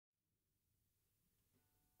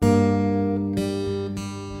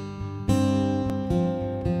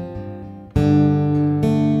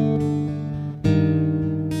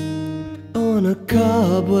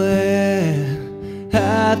subway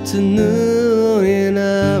afternoon in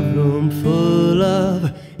a room full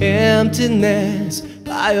of emptiness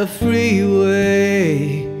by a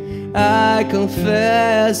freeway. I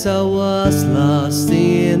confess I was lost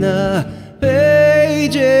in the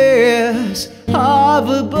pages of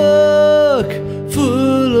a book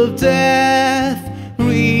full of death,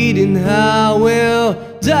 reading how we'll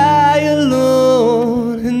die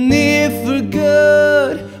alone, and if we're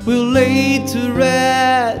good, we'll lay to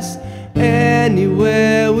rest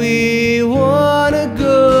anywhere we wanna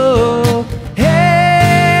go.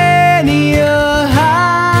 Any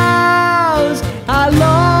house I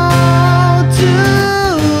long to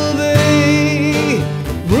be,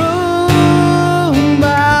 room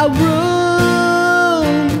by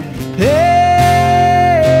room, patiently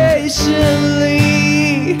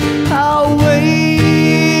I'll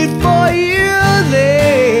wait for you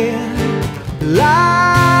there,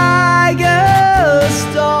 like a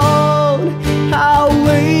stone. I'll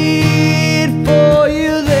wait for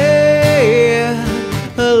you there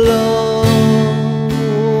alone.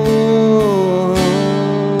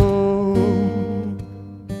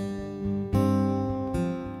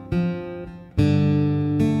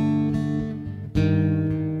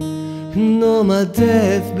 And on my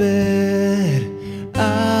deathbed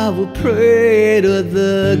I will pray to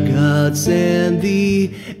the gods and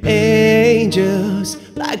the angels,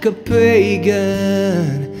 like a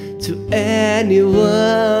pagan, to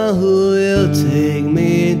anyone who will take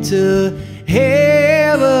me to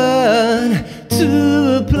heaven,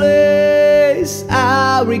 to a place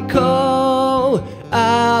I recall.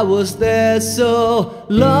 I was there so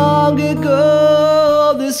long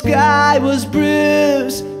ago. The sky was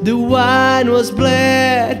bruised, the wine was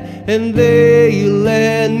bled, and there you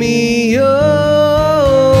led me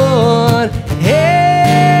on.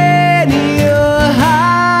 Any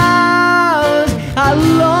house I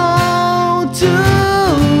long to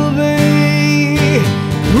be,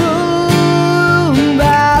 room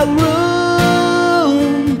by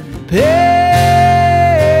room, patiently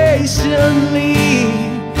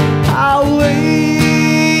I'll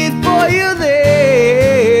wait for you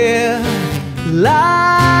there,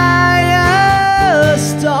 like a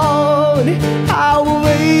stone. I'll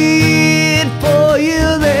wait for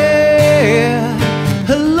you there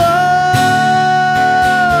alone,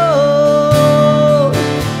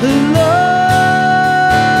 alone.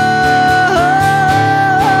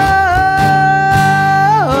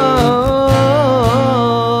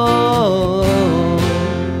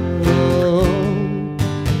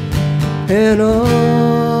 And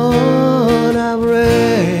on I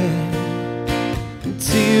ran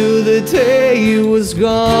till the day you was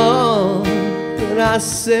gone, and I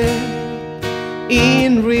said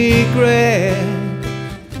in regret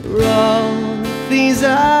for all things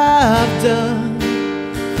I've done,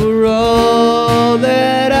 for all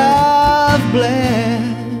that I've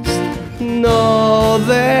blessed, and all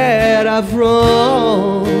that I've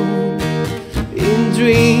wronged. In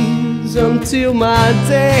dreams until my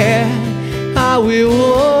death I will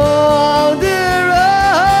walk